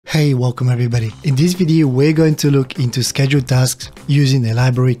Hey, welcome everybody. In this video, we're going to look into scheduled tasks using a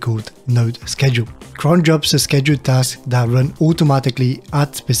library called NodeSchedule. Cron drops a scheduled task that run automatically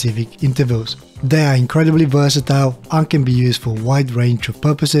at specific intervals. They are incredibly versatile and can be used for a wide range of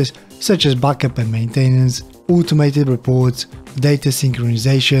purposes such as backup and maintenance, automated reports, data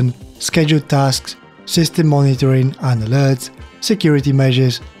synchronization, scheduled tasks, system monitoring and alerts, security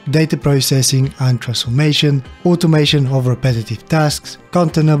measures, data processing and transformation, automation of repetitive tasks,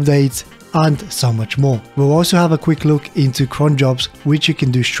 content updates, and so much more. We'll also have a quick look into cron jobs, which you can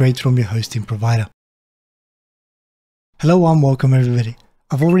do straight from your hosting provider. Hello and welcome everybody.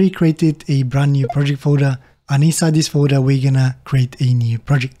 I've already created a brand new project folder, and inside this folder we're gonna create a new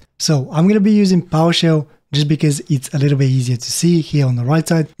project. So I'm gonna be using PowerShell just because it's a little bit easier to see here on the right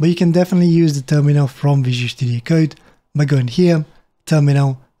side, but you can definitely use the terminal from Visual Studio Code by going here,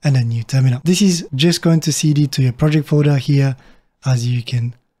 terminal, and then new terminal. This is just going to cd to your project folder here, as you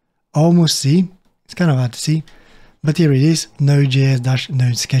can almost see. It's kind of hard to see, but here it is,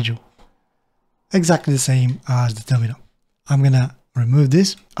 nodejs-nodeschedule. Exactly the same as the terminal. I'm gonna remove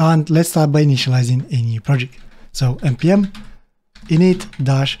this and let's start by initializing a new project. So npm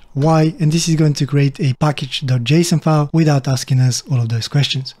init-y, and this is going to create a package.json file without asking us all of those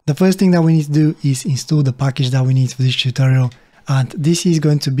questions. The first thing that we need to do is install the package that we need for this tutorial, and this is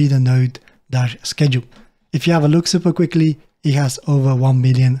going to be the node-schedule. If you have a look super quickly, it has over 1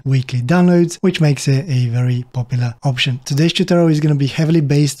 million weekly downloads, which makes it a very popular option. Today's tutorial is going to be heavily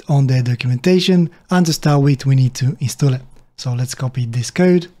based on their documentation, and to start with we need to install it. So let's copy this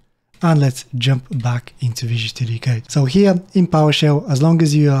code and let's jump back into Visual Studio Code. So here in PowerShell, as long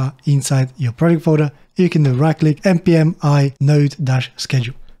as you are inside your project folder, you can do right click npm I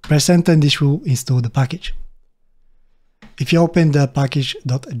node-schedule. Press enter and this will install the package. If you open the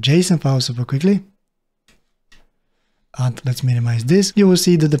package.json file super quickly, and let's minimize this, you will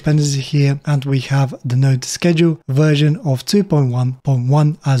see the dependency here, and we have the NodeSchedule version of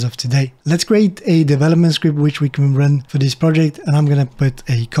 2.1.1 as of today. Let's create a development script which we can run for this project, and I'm gonna put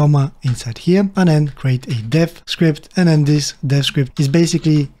a comma inside here and then create a dev script, and then this dev script is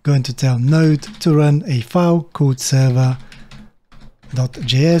basically going to tell Node to run a file called server.js,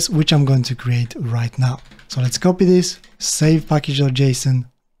 which I'm going to create right now. So let's copy this, save package.json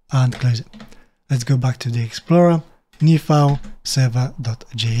and close it. Let's go back to the Explorer, new file,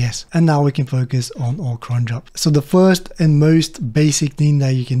 server.js, and now we can focus on our cron job. So the first and most basic thing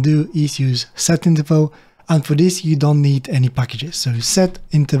that you can do is use set interval, and for this you don't need any packages. So set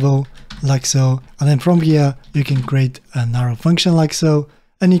interval like so, and then from here you can create an arrow function like so,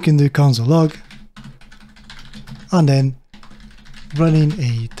 and you can do console log and then running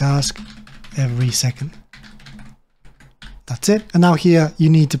a task every second. That's it. And now here you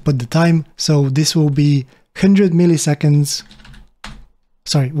need to put the time, so this will be 1000 milliseconds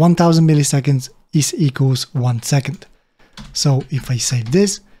is equals 1 second. So if I save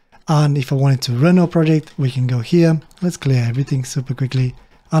this, and if I wanted to run our project, we can go here, let's clear everything super quickly,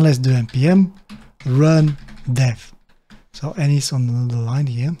 and let's do npm run dev. So n is on another line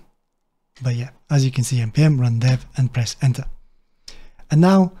here, but yeah, as you can see, npm run dev and press enter. And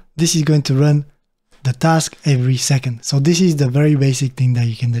now this is going to run the task every second. So this is the very basic thing that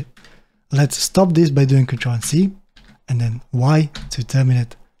you can do. Let's stop this by doing Ctrl+C and then Y to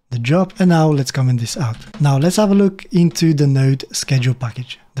terminate the job. And now let's comment this out. Now let's have a look into the NodeSchedule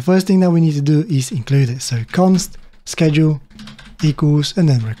package. The first thing that we need to do is include it. So const schedule equals and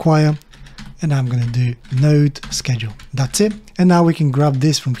then require, and I'm going to do NodeSchedule. That's it. And now we can grab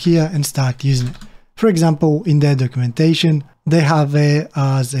this from here and start using it. For example, in their documentation, they have it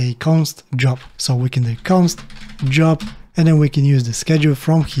as a const job. So we can do const job, and then we can use the schedule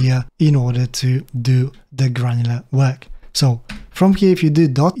from here in order to do the granular work. So from here, if you do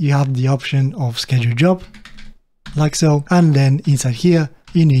dot, you have the option of schedule job like so, and then inside here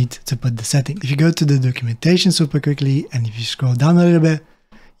you need to put the setting. If you go to the documentation super quickly, and if you scroll down a little bit,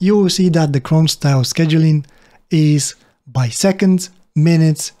 you will see that the cron style scheduling is by seconds,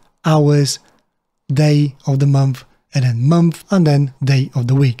 minutes, hours, day of the month, and then month, and then day of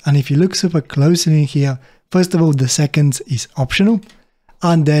the week. And if you look super closely in here, first of all, the seconds is optional.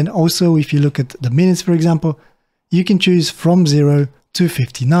 And then also, if you look at the minutes, for example, you can choose from 0 to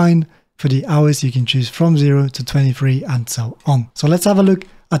 59. For the hours, you can choose from 0 to 23 and so on. So let's have a look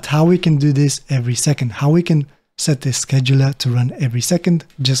at how we can do this every second, how we can set this scheduler to run every second,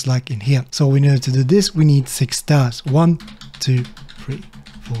 just like in here. So in order to do this, we need 6 stars. 1, 2, 3,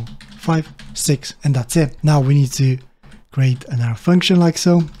 4, 5, 6, and that's it. Now we need to create an arrow function like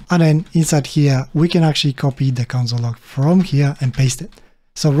so, and then inside here we can actually copy the console log from here and paste it.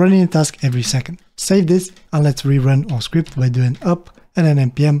 So running a task every second. Save this and let's rerun our script by doing up and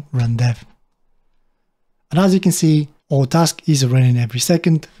then npm run dev. And as you can see, our task is running every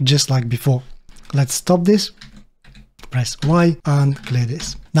second, just like before. Let's stop this, press Y and clear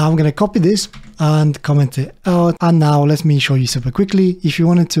this. Now I'm going to copy this and comment it out. And now let me show you super quickly. If you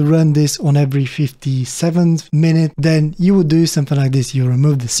wanted to run this on every 57th minute, then you would do something like this. You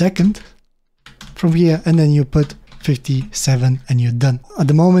remove the second from here and then you put 57 and you're done. At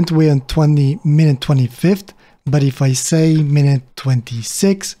the moment we're on minute 25th, but if I say minute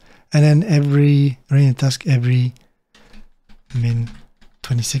 26 and then every running task every minute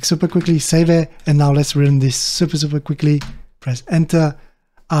 26 super quickly, save it, and now let's run this super quickly, press enter,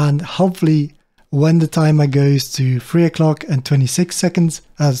 and hopefully when the timer goes to 3 o'clock and 26 seconds,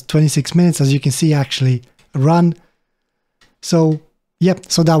 as 26 minutes, as you can see, actually run. So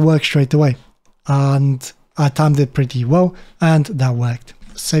yep, so that worked straight away, and I timed it pretty well, and that worked.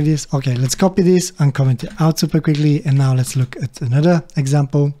 Save this. Okay, let's copy this and comment it out super quickly, and now let's look at another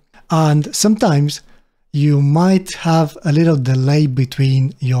example. And sometimes you might have a little delay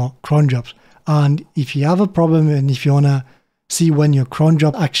between your cron jobs, and if you have a problem and if you want to see when your cron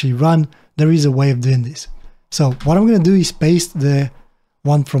job actually run, there is a way of doing this. So what I'm going to do is paste the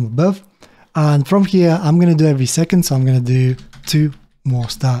one from above, and from here I'm going to do every second, so I'm going to do 2 more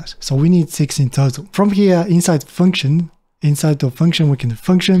stars, so we need 6 in total. From here inside function, inside the function we can do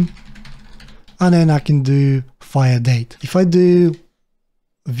function, and then I can do fire date. If I do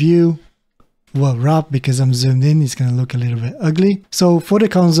view wrap, because I'm zoomed in, it's going to look a little bit ugly. So for the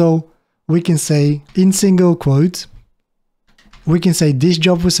console, we can say in single quotes, we can say this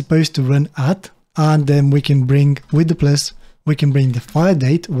job was supposed to run at, and then we can bring with the plus, we can bring the fire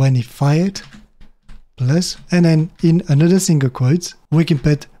date when it fired plus, and then in another single quotes, we can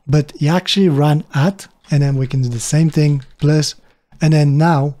put, but he actually ran at, and then we can do the same thing plus, and then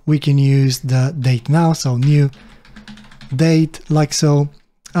now we can use the date now, so new date like so.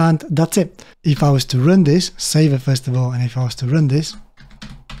 And that's it. If I was to run this, save it first of all, and if I was to run this,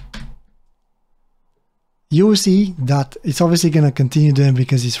 you will see that it's obviously going to continue doing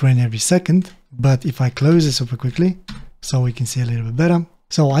because it's running every second. But if I close it super quickly, so we can see a little bit better.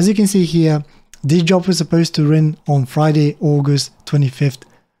 So as you can see here, this job was supposed to run on Friday, August 25th,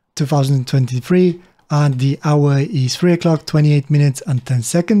 2023, and the hour is 3 o'clock, 28 minutes and 10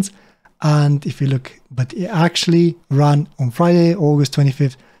 seconds. And if you look, but it actually ran on Friday, August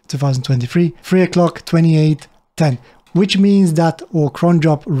 25th, 2023, 3 o'clock, 28:10, which means that our cron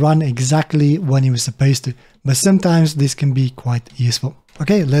job ran exactly when it was supposed to. But sometimes this can be quite useful.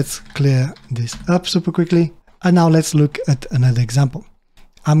 Okay, let's clear this up super quickly. And now let's look at another example.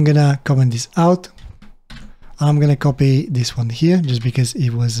 I'm gonna comment this out. I'm gonna copy this one here just because it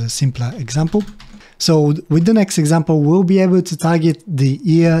was a simpler example. So with the next example, we'll be able to target the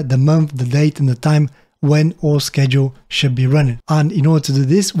year, the month, the date, and the time when our schedule should be running. And in order to do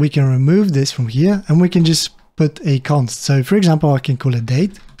this, we can remove this from here and we can just put a const. So for example, I can call it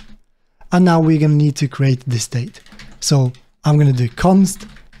date. And now we're going to need to create this date. So I'm going to do const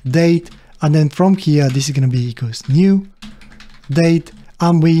date. And then from here, this is going to be equals new date.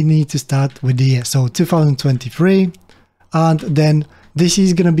 And we need to start with the year. So 2023. And then this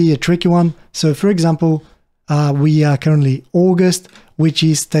is going to be a tricky one. So for example, we are currently August, which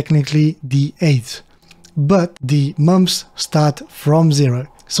is technically the 8th, but the months start from 0.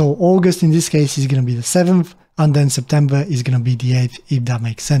 So August in this case is going to be the 7th, and then September is going to be the 8th, if that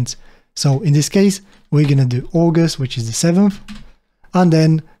makes sense. So in this case, we're going to do August, which is the 7th, and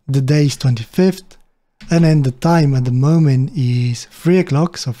then the day is 25th, and then the time at the moment is 3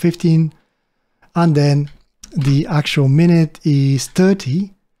 o'clock, so 15, and then the actual minute is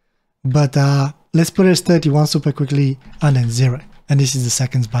 30, but let's put it as 31 super quickly, and then 0. And this is the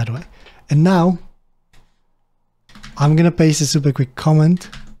seconds, by the way. And now I'm going to paste a super quick comment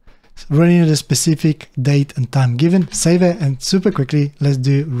running at a specific date and time given, save it, and super quickly, let's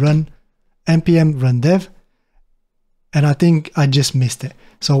do run npm run dev. And I think I just missed it.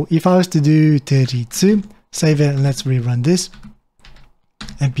 So if I was to do 32, save it, and let's rerun this,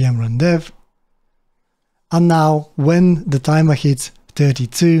 npm run dev. And now when the timer hits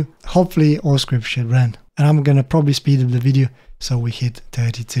 32, hopefully our script should run. And I'm going to probably speed up the video so we hit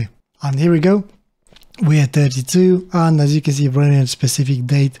 32. And here we go. We're at 32, and as you can see, running at a specific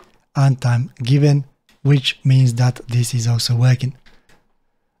date and time given, which means that this is also working.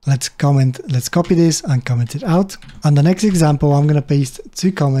 Let's copy this and comment it out. And the next example, I'm going to paste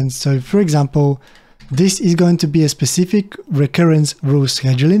 2 comments. So for example, this is going to be a specific recurrence rule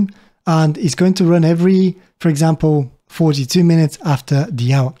scheduling, and it's going to run every, for example, 42 minutes after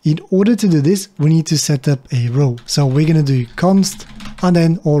the hour. In order to do this, we need to set up a row. So we're going to do const, and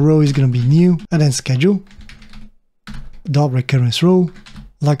then our row is going to be new, and then schedule. dot recurrence rule,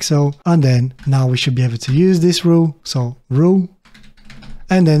 like so. And then now we should be able to use this rule. So rule.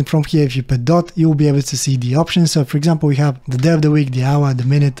 And then from here, if you put dot, you'll be able to see the options. So for example, we have the day of the week, the hour, the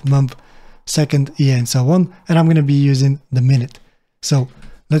minute, month, second, year, and so on. And I'm going to be using the minute. So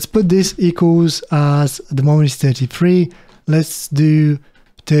let's put this equals, as the moment is 33. Let's do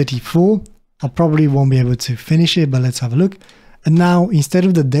 34. I probably won't be able to finish it, but let's have a look. And now instead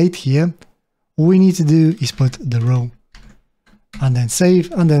of the date here, all we need to do is put the row and then save.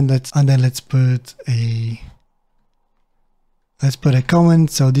 And then let's put a comment.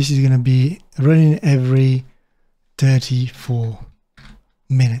 So this is going to be running every 34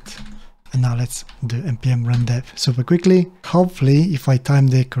 minutes. And now let's do npm run dev super quickly. Hopefully, if I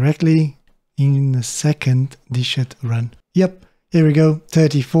timed it correctly, in a second, this should run. Yep, here we go,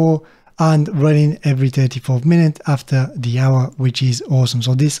 34 and running every 34th minute after the hour, which is awesome.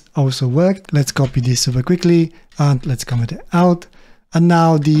 So this also worked. Let's copy this super quickly and let's comment it out. And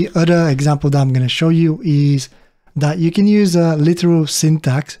now the other example that I'm going to show you is that you can use a literal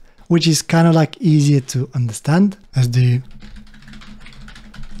syntax, which is kind of like easier to understand. Let's do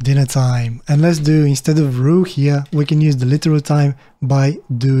dinner time, and let's do, instead of row here, we can use the literal time by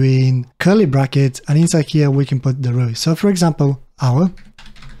doing curly brackets, and inside here we can put the row. So for example, hour,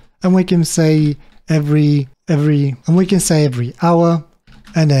 and we can say every hour,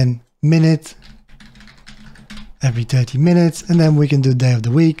 and then minute every 30 minutes, and then we can do day of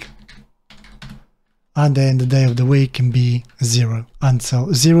the week. And then the day of the week can be 0. And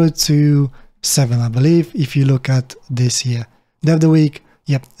so 0 to 7, I believe, if you look at this here. Day of the week,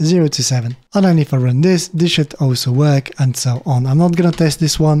 yep, 0 to 7. And then if I run this should also work, and so on. I'm not gonna test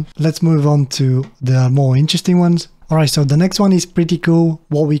this one. Let's move on to the more interesting ones. Alright, so the next one is pretty cool.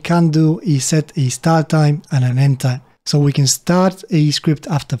 What we can do is set a start time and an end time. So we can start a script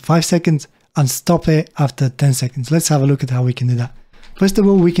after 5 seconds and stop it after 10 seconds. Let's have a look at how we can do that. First of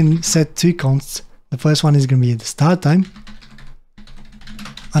all, we can set two consts. The first one is going to be the start time,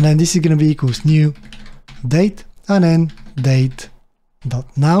 and then this is going to be equals new date, and then date dot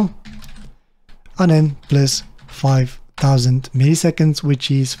now, and then plus 5,000 milliseconds,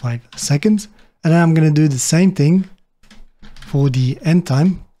 which is 5 seconds. And then I'm going to do the same thing for the end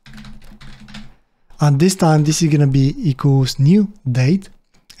time, and this time this is going to be equals new date,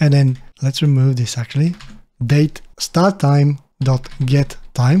 and then let's remove this actually, date start time dot get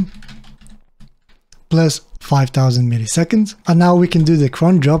time plus 5,000 milliseconds. And now we can do the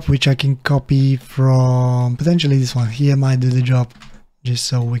cron job, which I can copy from potentially this one here, might do the job just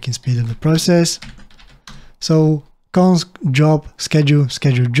so we can speed up the process. So const job schedule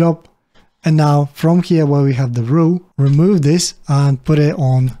job, and now from here where we have the row, remove this and put it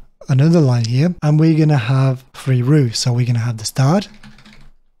on another line here, and we're gonna have 3 rows. So we're gonna have the start,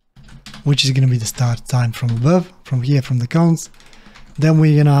 which is gonna be the start time from above, from here, from the const. Then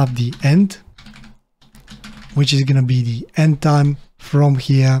we're gonna have the end, which is going to be the end time from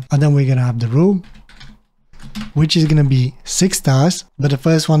here, and then we're going to have the row, which is going to be 6 stars, but the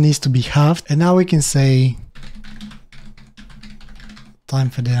first one needs to be halved. And now we can say time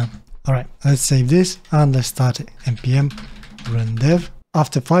for dinner. All right, let's save this and let's start it. npm run dev.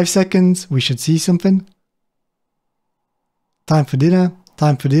 After 5 seconds we should see something, time for dinner,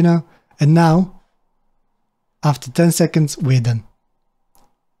 and now after 10 seconds we're done.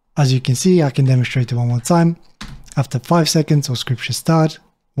 As you can see, I can demonstrate it one more time. After 5 seconds, our script should start.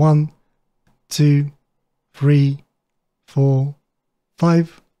 1, 2, 3, 4,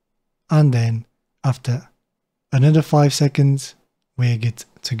 5. And then after another 5 seconds, we're good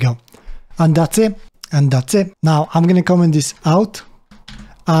to go. And that's it. Now I'm going to comment this out.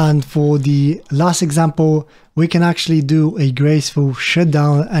 And for the last example, we can actually do a graceful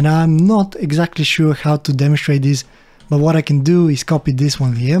shutdown. And I'm not exactly sure how to demonstrate this, but what I can do is copy this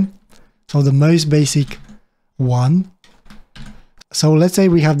one here. So the most basic one. So let's say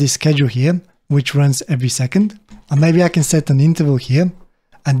we have this schedule here, which runs every second. And maybe I can set an interval here.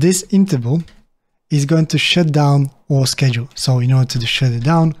 And this interval is going to shut down our schedule. So in order to shut it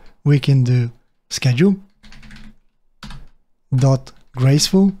down, we can do schedule dot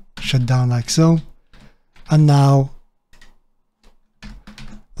graceful, shut down like so. And now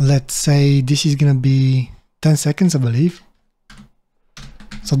let's say this is going to be 10 seconds, I believe.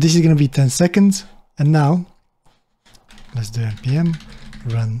 So this is going to be 10 seconds. And now let's do npm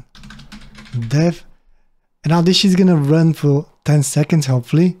run dev. And now this is going to run for 10 seconds,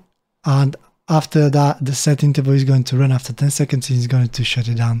 hopefully. And after that, the set interval is going to run after 10 seconds. It's going to shut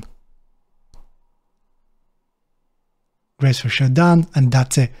it down. Graceful shutdown, and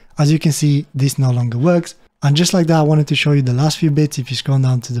that's it. As you can see, this no longer works. And just like that, I wanted to show you the last few bits. If you scroll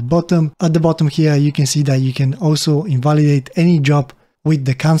down to the bottom, at the bottom here, you can see that you can also invalidate any job with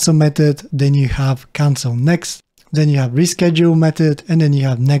the cancel method. Then you have cancel next, then you have reschedule method, and then you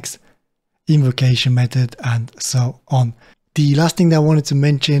have next invocation method, and so on. The last thing that I wanted to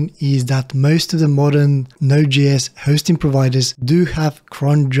mention is that most of the modern Node.js hosting providers do have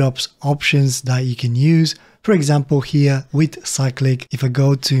cron jobs options that you can use. For example, here with Cyclic, if I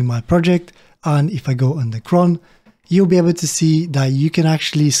go to my project and if I go under cron, you'll be able to see that you can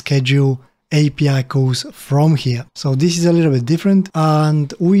actually schedule API calls from here. So this is a little bit different,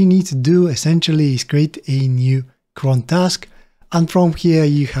 and all you need to do essentially is create a new cron task, and from here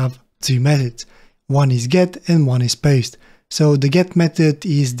you have two methods. One is get and one is post. So the get method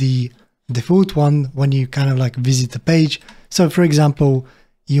is the default one when you kind of like visit the page. So for example,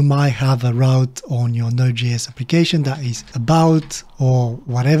 you might have a route on your Node.js application that is about or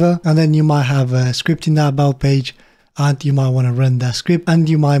whatever, and then you might have a script in that about page, and you might want to run that script, and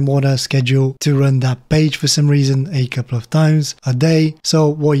you might want to schedule to run that page for some reason a couple of times a day. So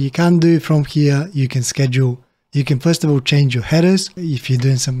what you can do from here, you can schedule. You can first of all change your headers if you're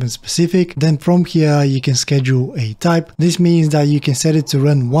doing something specific. Then from here, you can schedule a type. This means that you can set it to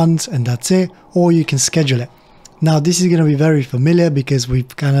run once and that's it, or you can schedule it. Now, this is going to be very familiar because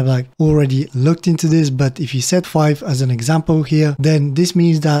we've kind of like already looked into this, but if you set 5 as an example here, then this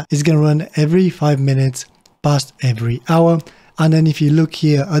means that it's going to run every 5 minutes past every hour. And then if you look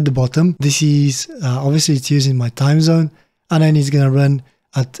here at the bottom, this is obviously it's using my time zone, and then it's going to run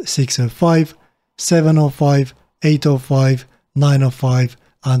at 6:05, 7:05, 8:05, 9:05,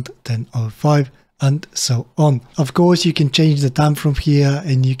 and 10:05, and so on. Of course, you can change the time from here,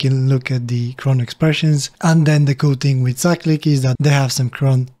 and you can look at the cron expressions. And then the cool thing with Cyclic is that they have some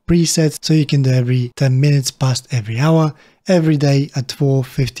cron presets, so you can do every 10 minutes past every hour, every day at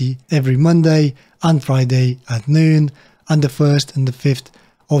 4:50, every Monday and Friday at noon, and the 1st and the 5th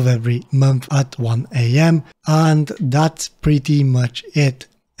of every month at 1 AM. And that's pretty much it.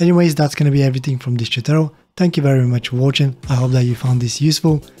 Anyways, that's going to be everything from this tutorial. Thank you very much for watching. I hope that you found this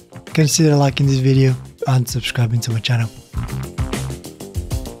useful. Consider liking this video and subscribing to my channel.